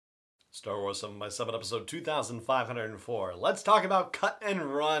Star Wars 7 by 7 episode 2504. Let's talk about Cut and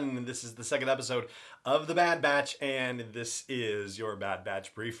Run. This is the second episode of The Bad Batch, and this is your Bad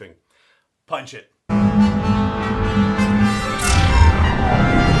Batch briefing. Punch it.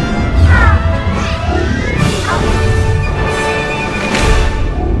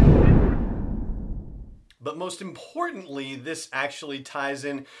 But most importantly, this actually ties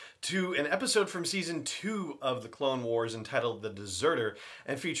in to an episode from season 2 of the Clone Wars entitled The Deserter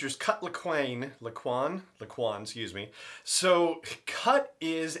and features Cut Lawquane. So Cut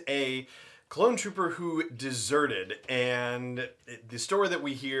is a clone trooper who deserted, and the story that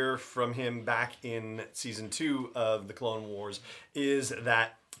we hear from him back in season 2 of the Clone Wars is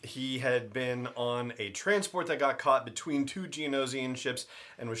that he had been on a transport that got caught between two Geonosian ships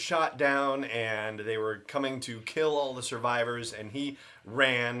and was shot down, and they were coming to kill all the survivors, and he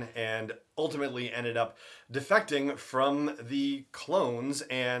ran and ultimately ended up defecting from the clones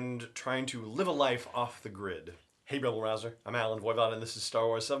and trying to live a life off the grid. Hey Rebel Rouser, I'm Alan Voivod, and this is Star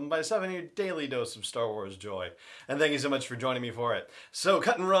Wars 7 by 7, your daily dose of Star Wars joy. And thank you so much for joining me for it. So,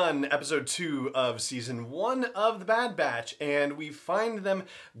 Cut and Run, episode 2 of season 1 of The Bad Batch, and we find them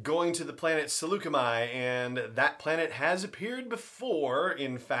going to the planet Seleucami, and that planet has appeared before.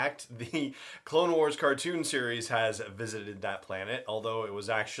 In fact, the Clone Wars cartoon series has visited that planet, although it was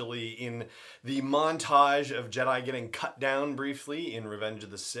actually in the montage of Jedi getting cut down briefly in Revenge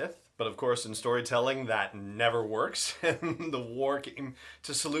of the Sith. But of course, in storytelling, that never works. And the war came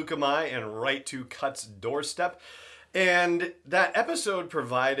to Seleucami and right to Cut's doorstep. And that episode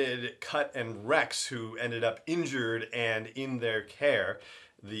provided Cut and Rex, who ended up injured and in their care,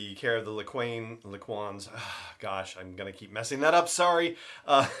 the care of the Lawquanes, gosh, I'm going to keep messing that up, sorry,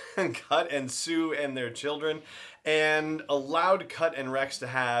 Cut and Sue and their children, and allowed Cut and Rex to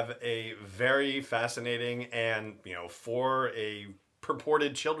have a very fascinating and, for a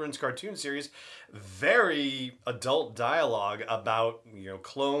purported children's cartoon series, very adult dialogue about,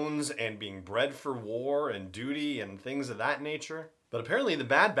 clones and being bred for war and duty and things of that nature. But apparently the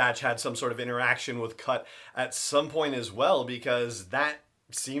Bad Batch had some sort of interaction with Cut at some point as well, because that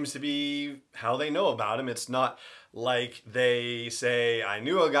seems to be how they know about him. It's not like they say, I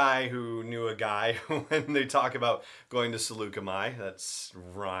knew a guy who knew a guy when they talk about going to Seleucami. That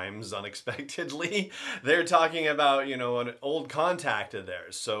rhymes unexpectedly. They're talking about, an old contact of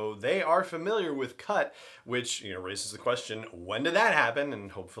theirs. So they are familiar with Cut, which, raises the question, when did that happen?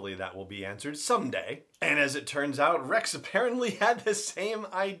 And hopefully that will be answered someday. And as it turns out, Rex apparently had the same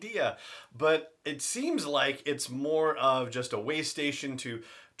idea. But it seems like it's more of just a way station to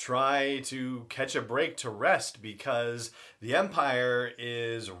try to catch a break to rest, because the Empire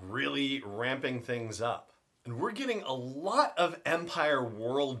is really ramping things up. And we're getting a lot of Empire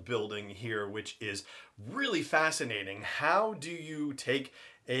world building here, which is really fascinating. How do you take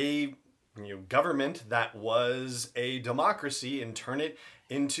a government that was a democracy and turn it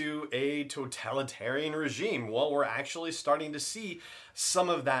into a totalitarian regime? Well, we're actually starting to see some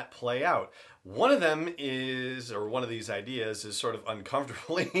of that play out. One of these ideas is sort of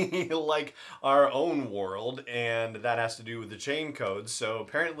uncomfortably like our own world, and that has to do with the chain code. So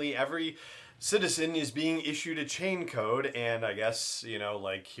apparently every citizen is being issued a chain code, and I guess,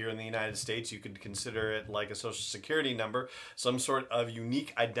 like here in the United States, you could consider it like a social security number, some sort of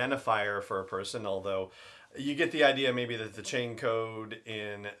unique identifier for a person, although you get the idea maybe that the chain code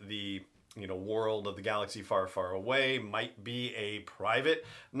in the world of the galaxy far, far away might be a private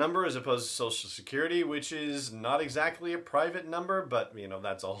number as opposed to Social Security, which is not exactly a private number, but,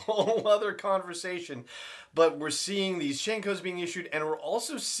 that's a whole other conversation. But we're seeing these chain codes being issued, and we're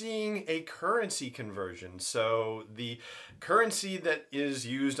also seeing a currency conversion. So the currency that is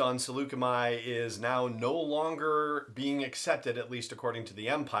used on Seleucami is now no longer being accepted, at least according to the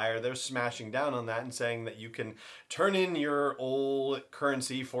Empire. They're smashing down on that and saying that you can turn in your old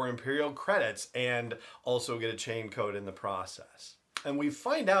currency for Imperial credits and also get a chain code in the process. And we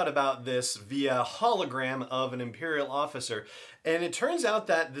find out about this via hologram of an Imperial officer. And it turns out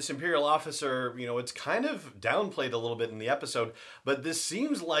that this Imperial officer, it's kind of downplayed a little bit in the episode, but this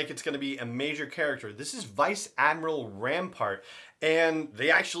seems like it's going to be a major character. This is Vice Admiral Rampart. And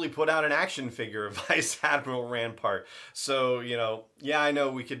they actually put out an action figure of Vice Admiral Rampart. So, I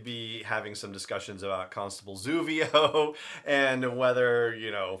know we could be having some discussions about Constable Zuvio and whether,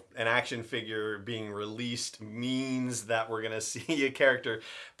 an action figure being released means that we're going to see a character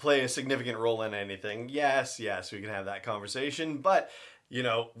play a significant role in anything. Yes, we can have that conversation. But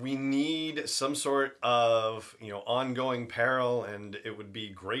we need some sort of, ongoing peril, and it would be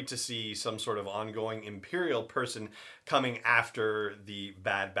great to see some sort of ongoing Imperial person coming after the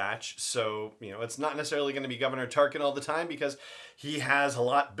Bad Batch. So, it's not necessarily going to be Governor Tarkin all the time because he has a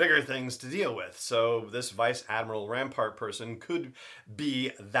lot bigger things to deal with. So this Vice Admiral Rampart person could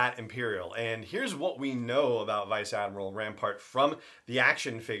be that Imperial. And here's what we know about Vice Admiral Rampart from the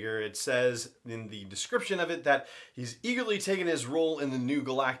action figure. It says in the description of it that he's eagerly taken his role in the new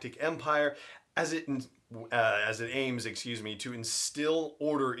Galactic Empire as it aims, to instill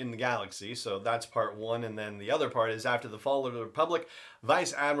order in the galaxy. So that's part one. And then the other part is after the fall of the Republic,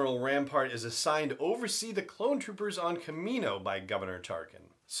 Vice Admiral Rampart is assigned to oversee the clone troopers on Kamino by Governor Tarkin.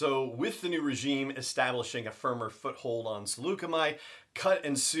 So with the new regime establishing a firmer foothold on Seleucami, Cut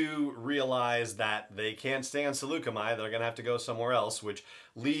and Sue realize that they can't stay on Seleucami. They're going to have to go somewhere else, which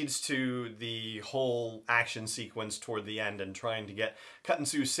leads to the whole action sequence toward the end and trying to get Cut and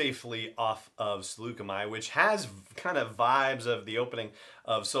Sue safely off of Seleucami, which has kind of vibes of the opening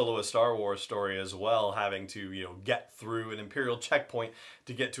of Solo: A Star Wars Story as well, having to, get through an Imperial checkpoint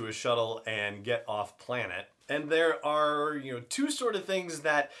to get to a shuttle and get off planet. And there are, two sort of things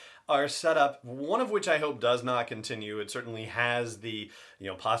that are set up, one of which I hope does not continue. It certainly has the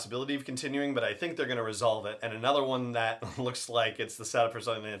possibility of continuing, but I think they're going to resolve it. And another one that looks like it's the setup for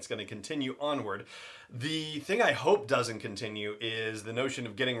something that's going to continue onward. The thing I hope doesn't continue is the notion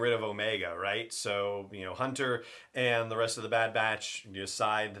of getting rid of Omega, right? So, Hunter and the rest of the Bad Batch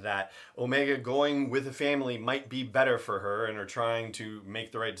decide that Omega going with a family might be better for her and are trying to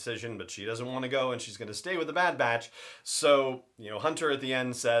make the right decision, but she doesn't want to go and she's going to stay with the Bad Batch. So, Hunter at the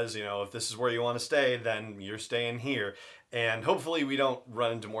end says, if this is where you want to stay, then you're staying here. And hopefully we don't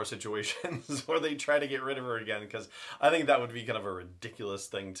run into more situations where they try to get rid of her again, because I think that would be kind of a ridiculous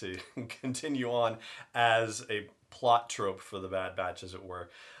thing to continue on as a plot trope for the Bad Batch, as it were.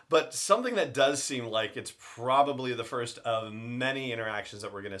 But something that does seem like it's probably the first of many interactions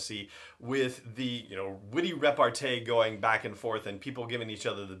that we're going to see with the, witty repartee going back and forth and people giving each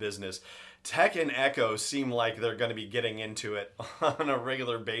other the business. Tech and Echo seem like they're going to be getting into it on a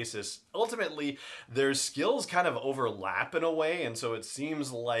regular basis. Ultimately, their skills kind of overlap in a way, and so it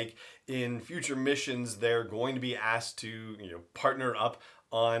seems like in future missions they're going to be asked to, partner up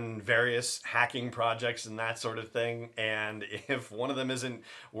on various hacking projects and that sort of thing. And if one of them isn't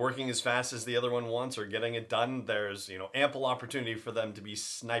working as fast as the other one wants or getting it done, there's, ample opportunity for them to be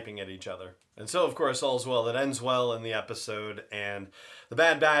sniping at each other. And so, of course, all's well that ends well in the episode. And the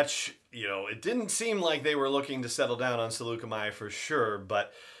Bad Batch, it didn't seem like they were looking to settle down on Seleucami for sure,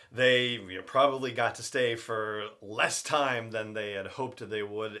 but they probably got to stay for less time than they had hoped they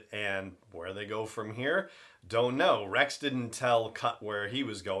would. And where they go from here, don't know. Rex didn't tell Cut where he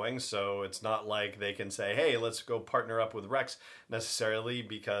was going, so it's not like they can say, hey, let's go partner up with Rex necessarily,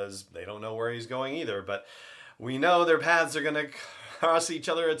 because they don't know where he's going either. But we know their paths are going to cross each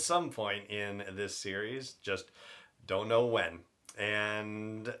other at some point in this series, just don't know when.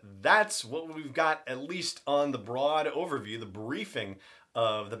 And that's what we've got, at least on the broad overview, the briefing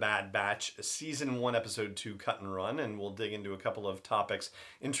of the Bad Batch, Season 1, Episode 2, Cut and Run, and we'll dig into a couple of topics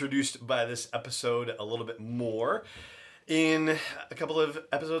introduced by this episode a little bit more in a couple of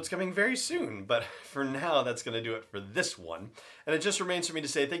episodes coming very soon. But for now, that's going to do it for this one. And it just remains for me to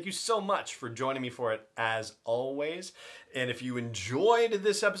say thank you so much for joining me for it, as always. And if you enjoyed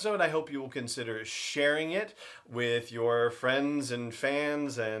this episode, I hope you will consider sharing it with your friends and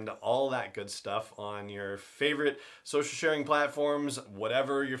fans and all that good stuff on your favorite social sharing platforms,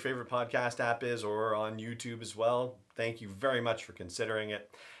 whatever your favorite podcast app is, or on YouTube as well. Thank you very much for considering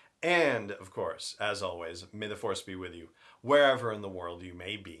it. And, of course, as always, may the Force be with you, wherever in the world you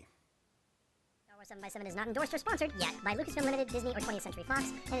may be. Star Wars 7x7 is not endorsed or sponsored yet by Lucasfilm Limited, Disney, or 20th Century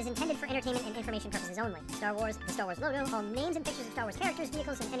Fox, and is intended for entertainment and information purposes only. Star Wars, the Star Wars logo, all names and pictures of Star Wars characters,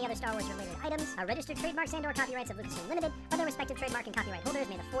 vehicles, and any other Star Wars-related items are registered trademarks and/or copyrights of Lucasfilm Limited, or their respective trademark and copyright holders.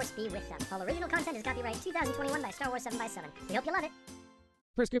 May the Force be with them. All original content is copyright 2021 by Star Wars 7x7. We hope you love it.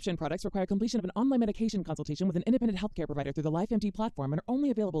 Prescription products require completion of an online medication consultation with an independent healthcare provider through the LifeMD platform and are only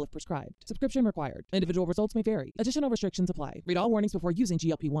available if prescribed. Subscription required. Individual results may vary. Additional restrictions apply. Read all warnings before using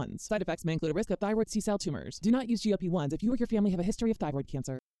GLP-1s. Side effects may include a risk of thyroid C-cell tumors. Do not use GLP-1s if you or your family have a history of thyroid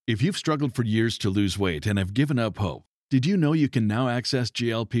cancer. If you've struggled for years to lose weight and have given up hope, did you know you can now access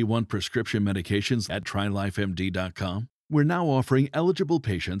GLP-1 prescription medications at TryLifeMD.com? We're now offering eligible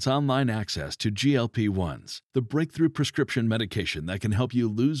patients online access to GLP-1s, the breakthrough prescription medication that can help you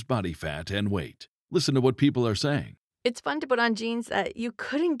lose body fat and weight. Listen to what people are saying. It's fun to put on jeans that you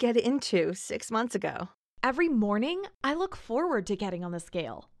couldn't get into 6 months ago. Every morning, I look forward to getting on the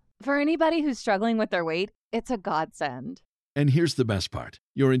scale. For anybody who's struggling with their weight, it's a godsend. And here's the best part.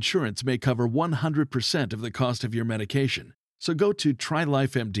 Your insurance may cover 100% of the cost of your medication. So go to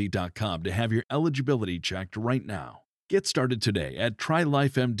TryLifeMD.com to have your eligibility checked right now. Get started today at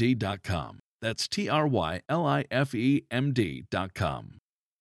trylifemd.com. That's TRYLIFEMD.com.